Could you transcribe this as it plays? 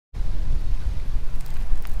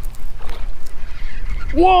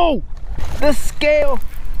Whoa! The scale!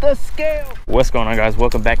 The scale! What's going on, guys?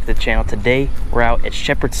 Welcome back to the channel. Today we're out at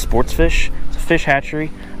Shepherd's Sportfish. It's a fish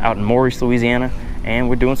hatchery out in Maurice, Louisiana, and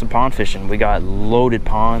we're doing some pond fishing. We got loaded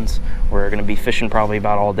ponds. We're gonna be fishing probably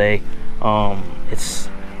about all day. It's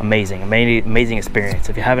amazing experience.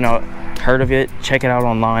 If you haven't heard of it, check it out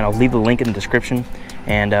online. I'll leave the link in the description,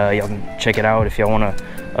 and y'all can check it out if y'all want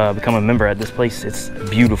to become a member at this place. It's a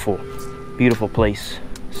beautiful place,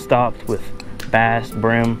 stocked with bass,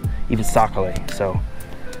 brim, even sockeye. So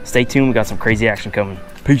stay tuned, we got some crazy action coming.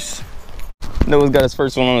 Peace. Noah's got his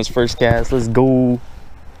first one on his first cast. Let's go.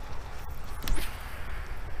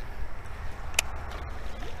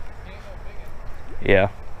 Yeah,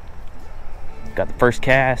 got the first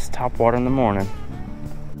cast, top water in the morning.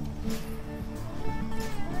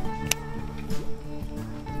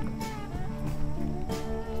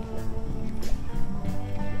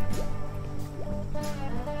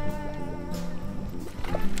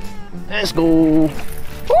 Let's go.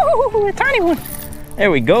 Woo, a tiny one.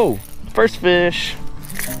 There we go. First fish.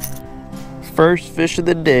 First fish of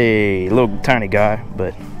the day. A little tiny guy,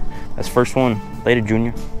 but that's first one. Later,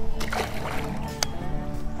 Junior.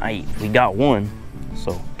 Alright, we got one.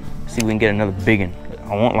 So, see if we can get another big one.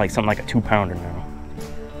 I want like something like a 2-pounder now.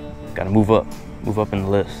 Gotta move up in the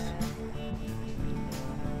list.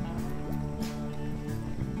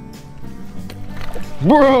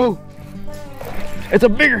 Bro, it's a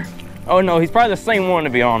bigger. Oh no, he's probably the same one, to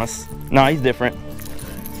be honest. Nah, he's different.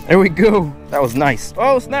 There we go. That was nice.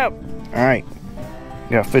 Oh snap. All right,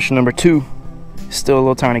 got fish number 2. Still a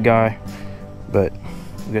little tiny guy, but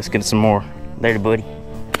we gotta get some more. Later, buddy.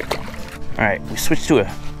 All right, we switched to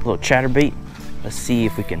a little chatterbait. Let's see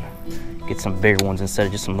if we can get some bigger ones instead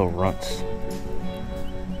of just some little runts.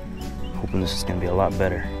 Hoping this is gonna be a lot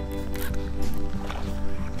better.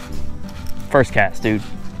 First cast, dude.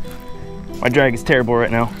 My drag is terrible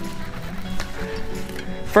right now.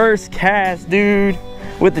 First cast, dude,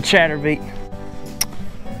 with the chatterbait.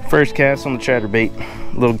 First cast on the chatterbait.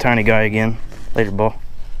 Little tiny guy again. Later, ball.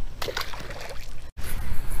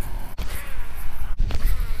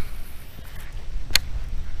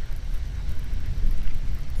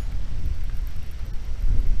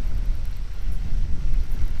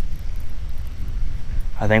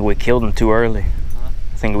 I think we killed him too early. Huh?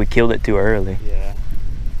 I think we killed it too early. Yeah.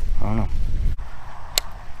 I don't know.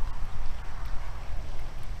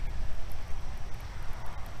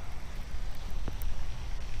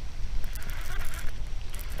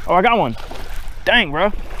 Oh, I got one. Dang,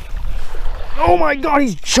 bro. Oh my God,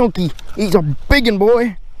 he's chunky. He's a biggin',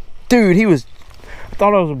 boy. Dude, I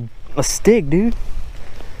thought it was a stick, dude.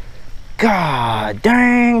 God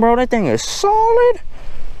dang, bro, that thing is solid.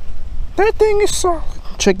 That thing is solid.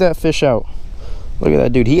 Check that fish out. Look at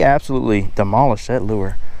that, dude. He absolutely demolished that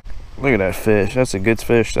lure. Look at that fish. That's a good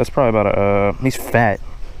fish. That's probably about a, he's fat.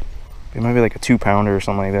 It might be like a 2-pounder or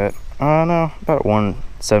something like that. No, about a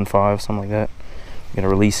 1.75, something like that. I'm gonna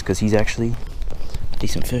release because he's actually a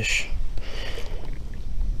decent fish.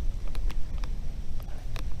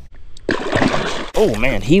 Oh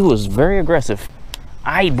man, he was very aggressive.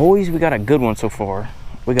 Alright, boys, we got a good one so far.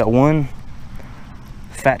 We got one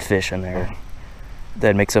fat fish in there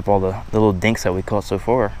that makes up all the little dinks that we caught so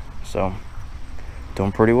far. So,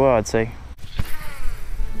 doing pretty well, I'd say.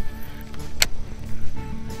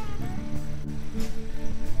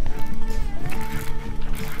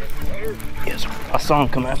 Yes, I saw him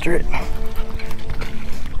come after it.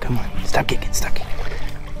 Come on, stop kicking, stop kicking.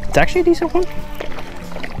 It's actually a decent one.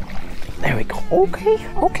 There we go. Okay.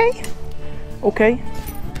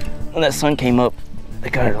 When that sun came up, they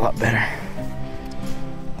got it a lot better.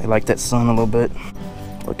 They like that sun a little bit.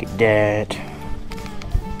 Look at that.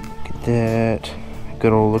 Look at that.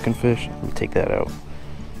 Good old looking fish. Let me take that out.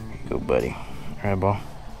 Here you go, buddy. All right, ball.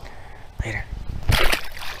 Later.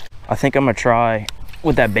 I think I'm gonna try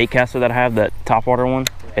with that bait caster that I have, that topwater one.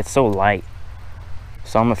 It's so light.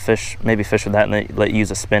 So I'm gonna maybe fish with that and then let you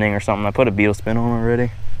use a spinning or something. I put a beetle spin on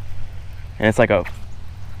already. And it's like you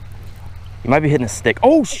might be hitting a stick.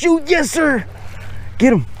 Oh shoot, yes sir!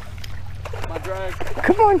 Get him. My drag.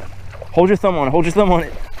 Come on. Hold your thumb on it,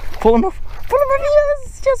 Pull him up,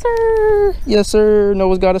 yes, yes sir! Yes sir,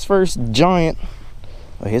 Noah's got his first giant.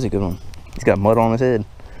 Oh, here's a good one. He's got mud on his head.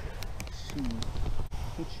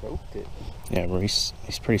 He choked it. Yeah, bro, he's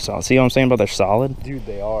pretty solid. See what I'm saying about they're solid? Dude,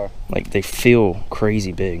 they are. Like, they feel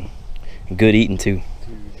crazy big. And good eating, too.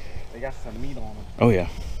 Dude, they got some meat on them. Oh, yeah.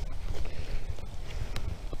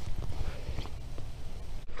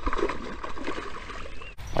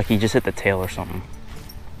 Like he just hit the tail or something.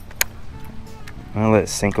 I'm gonna let it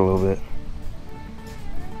sink a little bit.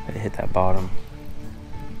 Let it hit that bottom.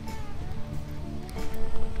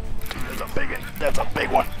 That's a big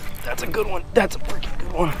one. That's a good one. That's a freaking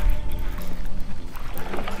good one.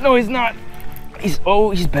 No, he's not. He's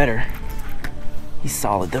better. He's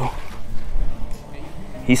solid though.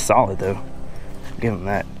 He's solid though. Give him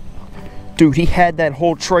that. Dude, he had that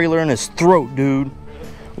whole trailer in his throat, dude.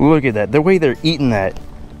 Look at that. The way they're eating that.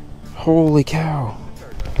 Holy cow.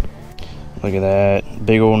 Look at that.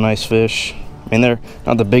 Big old nice fish. I mean, they're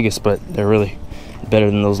not the biggest, but they're really better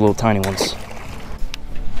than those little tiny ones.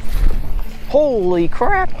 Holy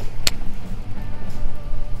crap.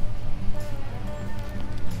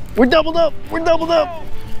 We're doubled up. We're doubled up.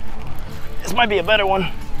 This might be a better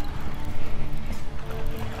one.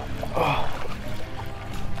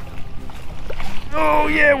 Oh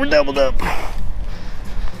yeah, we're doubled up.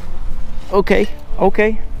 Okay,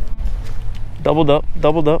 okay. Doubled up,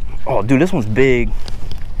 doubled up. Oh dude, this one's big.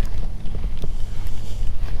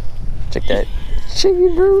 Check that. Check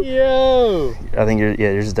it, bro. Yo. I think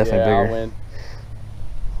yours is definitely bigger. I'll win.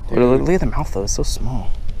 Look at the mouth though, it's so small.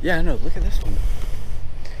 Yeah, I know, look at this one.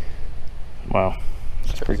 Wow,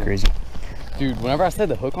 that's pretty crazy. Dude, whenever I set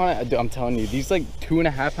the hook on it, I'm telling you, these like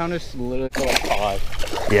 2.5 pounders literally feel like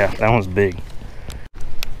 5. Yeah, that one's big.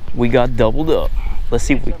 We got doubled up. Let's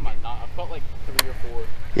see if we... I felt like 3 or 4.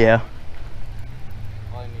 Yeah.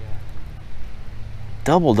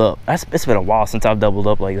 Doubled up. It's been a while since I've doubled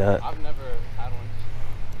up like that. I've never had one.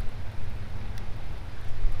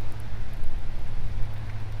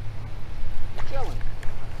 Chilling.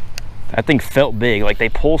 That thing felt big. Like they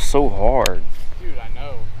pull so hard. Dude, I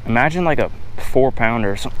know. Imagine like a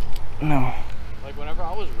 4-pounder or something. No. Like whenever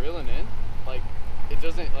I was reeling in, like it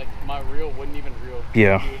doesn't, like my reel wouldn't even reel.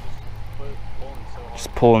 Yeah. It was just pulling so hard.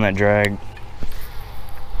 Just pulling that drag.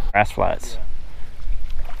 Grass flats. Yeah.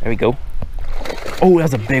 There we go. Oh,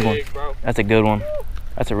 that's a big one. Bro. That's a good one.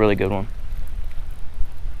 That's a really good one.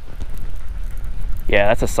 Yeah,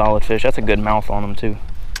 that's a solid fish. That's a good mouth on them too.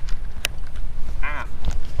 Ah.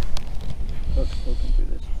 Look, come through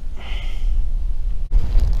this.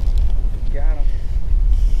 Got him.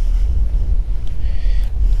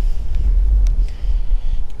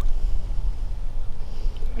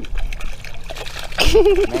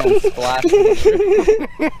 Man, splashing.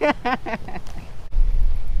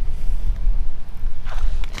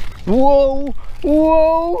 Whoa,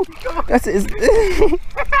 whoa. That's his.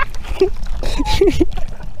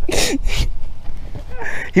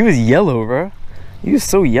 He was yellow, bro. He was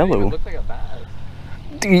so yellow. It looked like a bass.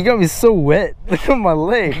 Dude, you got me so wet. Look at my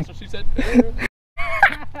leg. That's what she said.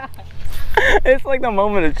 It's like the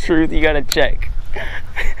moment of truth you gotta check.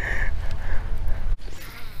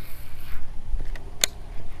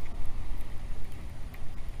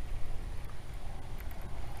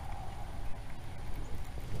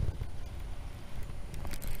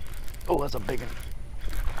 Oh, that's a big one.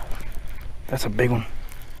 That's a big one.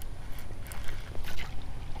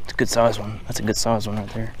 It's a good size one. That's a good size one right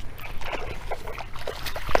there.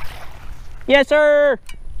 Yes, sir.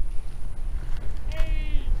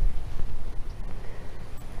 Hey.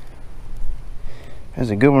 That's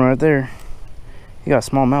a good one right there. He got a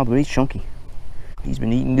small mouth, but he's chunky. He's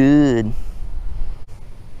been eating good.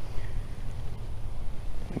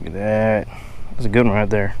 Look at that. That's a good one right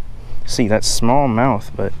there. See, that small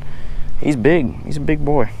mouth, but he's big. He's a big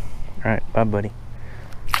boy. All right, bye, buddy.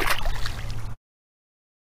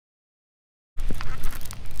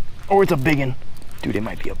 Oh, it's a biggin. Dude, it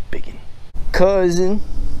might be a biggin. Cousin.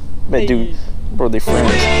 But dude, bro, they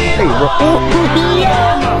friends. Hey, bro.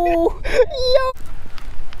 Yo! Yo!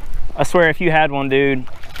 I swear, if you had one, dude.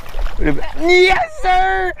 Yes,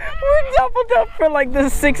 sir! We're doubled up for like the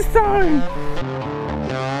 6th time.